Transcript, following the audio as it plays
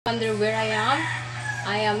Wonder where I am?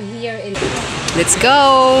 I am here in... Let's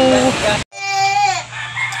go!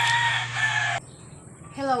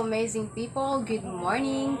 Hello amazing people, good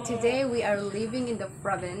morning. Today we are living in the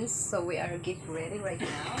province, so we are getting ready right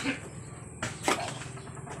now.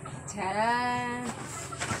 Ta-da!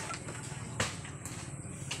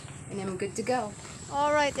 And I'm good to go.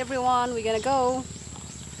 Alright everyone, we're gonna go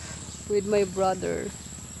with my brother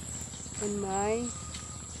and my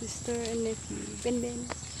sister and nephew. Ben.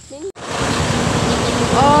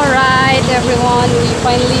 Alright everyone, we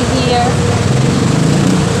finally here.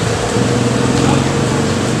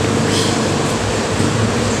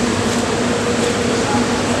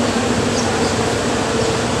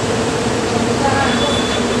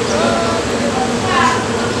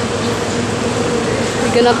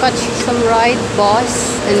 We're gonna catch some ride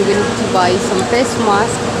bus and we need to buy some face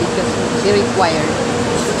mask because they're required.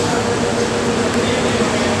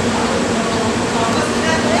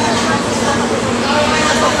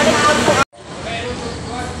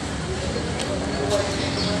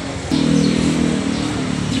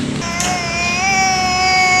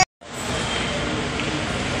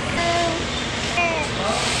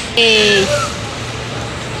 Hey.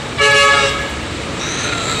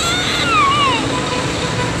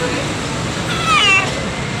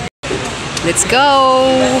 Let's go.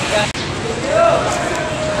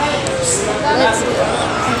 Let's go.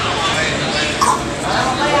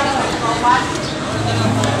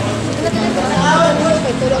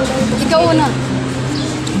 Ikaw una.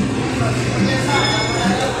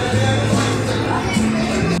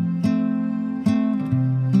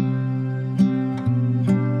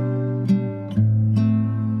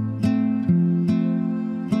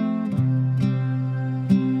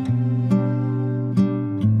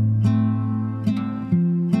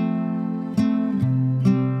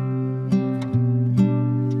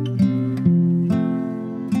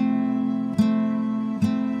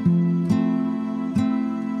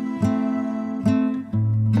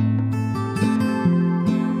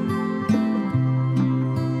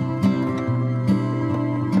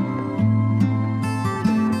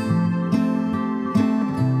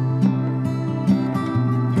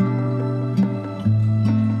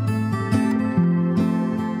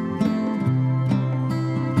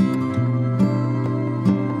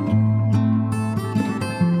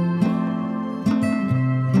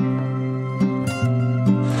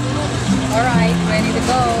 Alright, ready to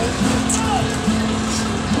go.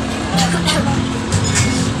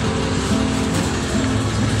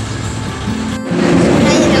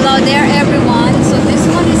 Hello there everyone. So this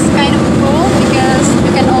one is kind of cool because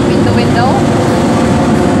you can open the window.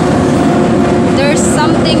 There's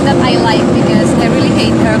something that I like because I really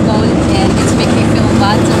hate aircon and it's making me feel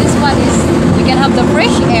bad. So this one is, we can have the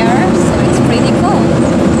fresh air, so it's pretty cool.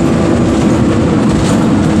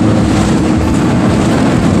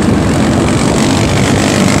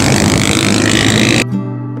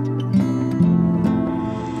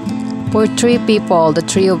 For 3 people, the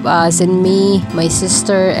 3 of us and me, my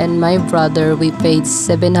sister and my brother, we paid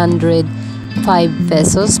 705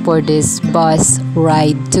 pesos for this bus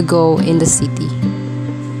ride to go in the city.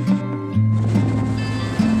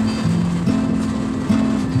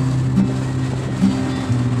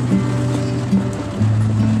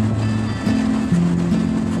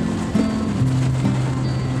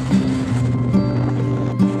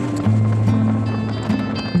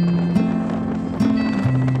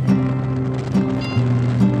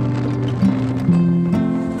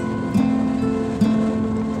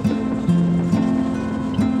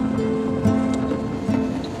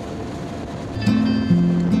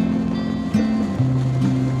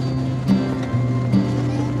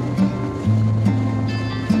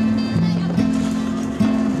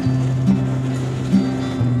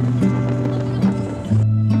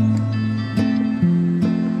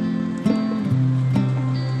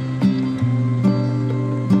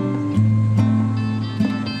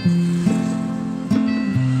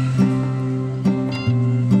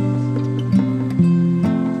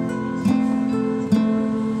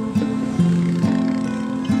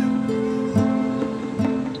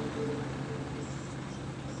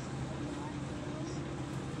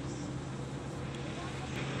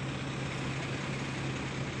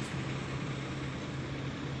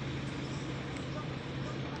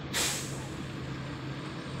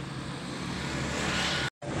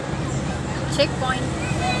 Checkpoint.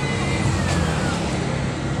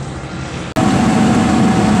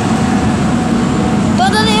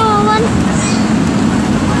 Totally one.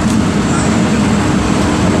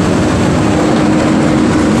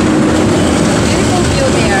 Beautiful view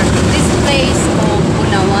there. This place called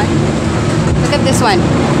Bunawan. Look at this one.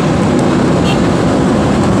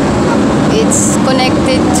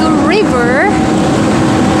 headed to river.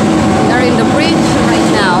 We are in the bridge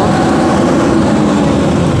right now.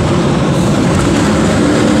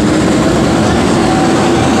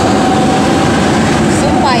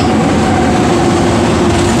 Sumpay.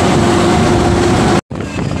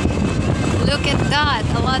 Look at that,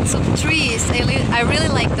 lots of trees. I really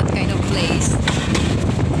like that kind of place.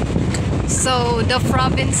 So the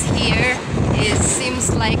province here, it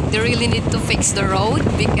seems like they really need to fix the road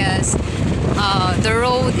because the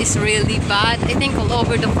road is really bad. I think all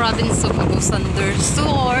over the province of Agusan there's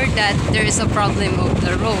sure that there is a problem of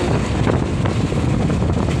the road.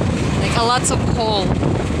 Like a lots of hole.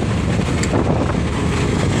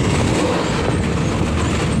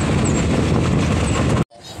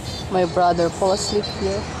 My brother fall asleep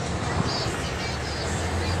here.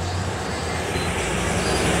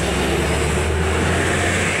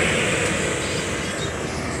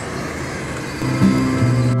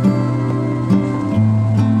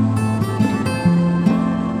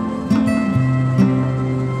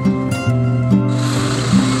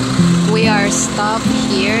 We are stopped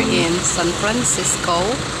here in San Francisco.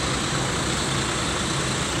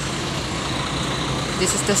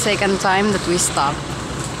 This is the second time that we stop.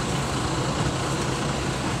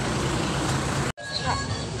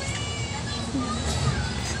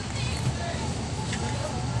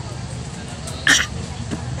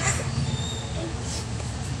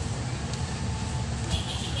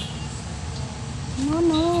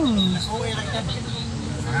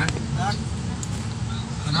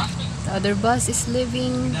 The other bus is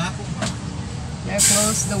leaving. They're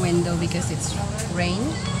close the window because it's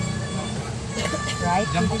rain. Right?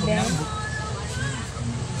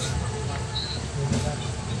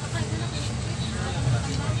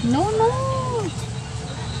 No.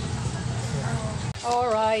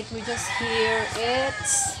 Alright, we just hear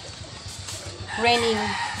it's raining.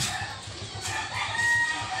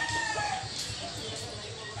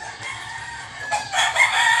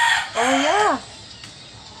 Oh yeah.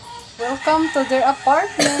 Welcome to their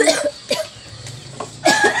apartment.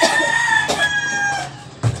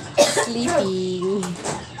 Sleeping.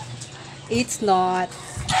 It's not.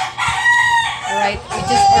 Alright, we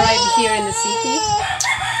just arrived here in the city.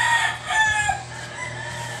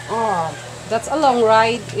 Oh, that's a long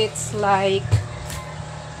ride. It's like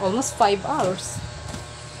almost 5 hours.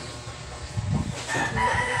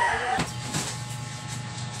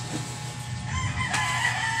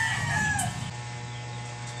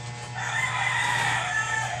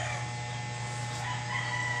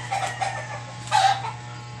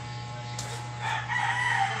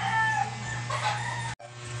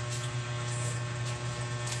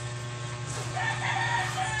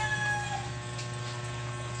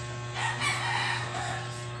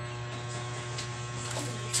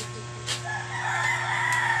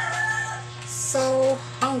 So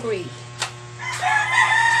hungry.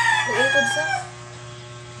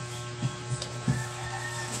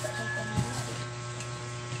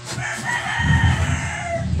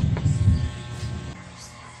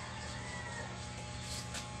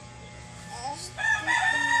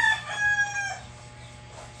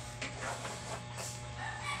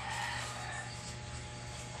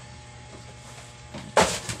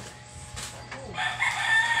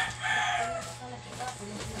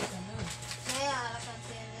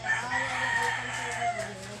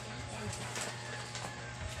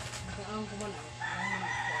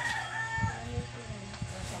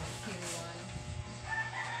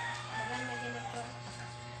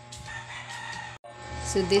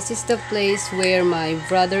 So this is the place where my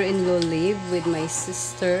brother-in-law live with my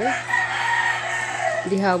sister.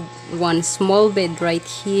 They have one small bed right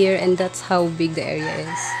here, and that's how big the area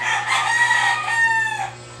is.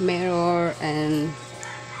 Mirror and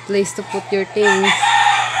place to put your things.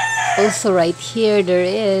 Also right here there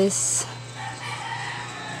is.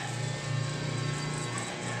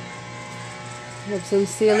 We have some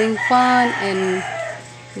ceiling fan and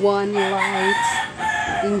one light,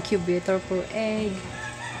 incubator for egg.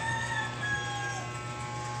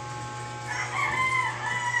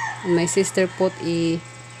 And my sister put a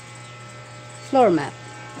floor mat,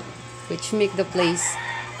 which make the place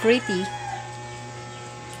pretty.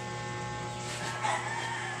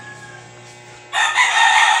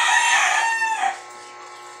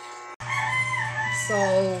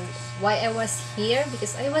 So why I was here?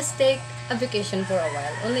 Because I was take a vacation for a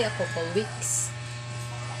while, only a couple weeks.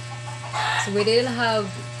 So we didn't have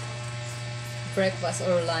breakfast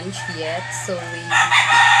or lunch yet, so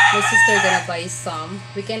my sister gonna buy some.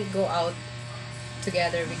 We can't go out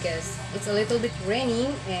together because it's a little bit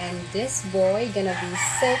raining and this boy gonna be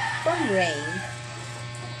sick from rain,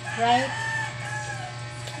 right?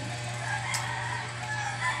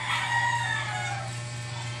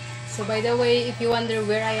 So by the way, if you wonder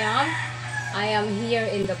where I am here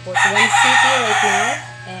in the Butuan City right now,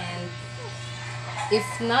 and if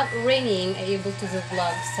not raining, I'm able to do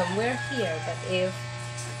vlog somewhere here, but if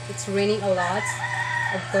it's raining a lot,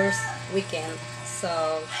 of course we can't.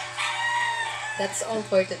 So that's all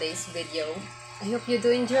for today's video. I hope you do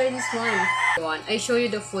enjoy this one. I show you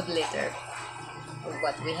the food later of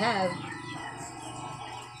what we have.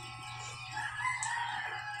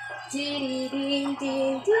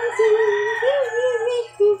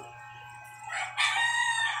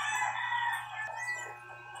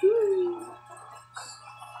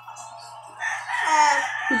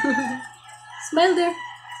 Smile there.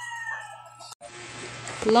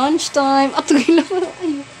 Lunchtime.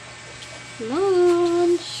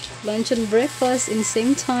 Lunch and breakfast in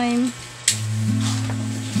same time.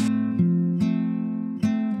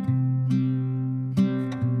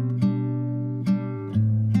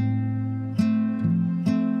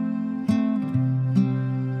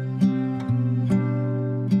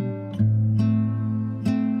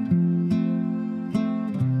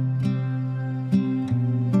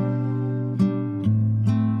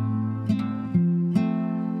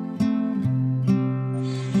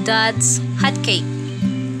 That's hot cake.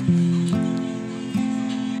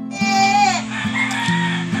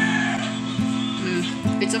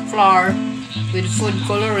 It's a flour with food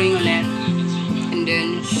coloring on it, and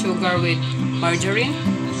then sugar with margarine.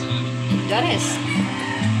 That is.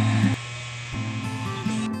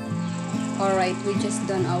 Alright, we just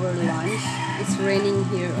done our lunch. It's raining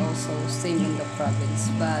here also, same in the province.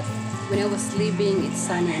 But when I was leaving, it's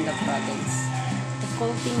sunny in the province. The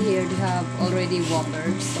cool thing here, they have already water,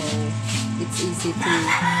 so it's easy to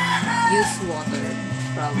use water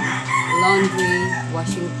from laundry,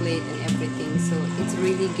 washing plate, and everything. So it's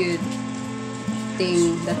really good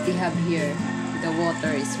thing that they have here. The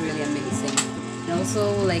water is really amazing, and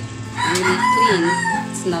also like really clean.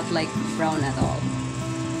 It's not like brown at all.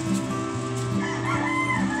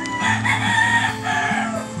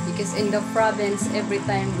 Because in the province, every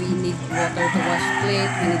time we need water to wash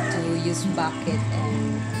plate, we need to use bucket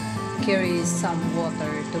and carry some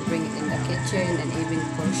water to bring it in the kitchen, and even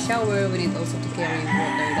for shower we need also to carry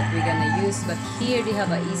water that we're gonna use. But here they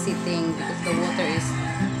have an easy thing because the water is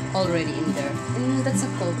already in there, and that's a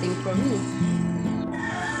cool thing for me.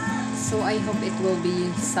 So I hope it will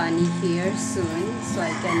be sunny here soon, so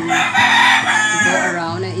I can go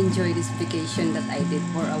around and enjoy this vacation that I did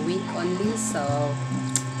for a week only. So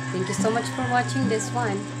thank you so much for watching this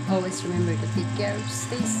one. Always remember to take care,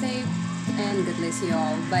 stay safe, and God bless you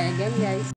all. Bye again, guys.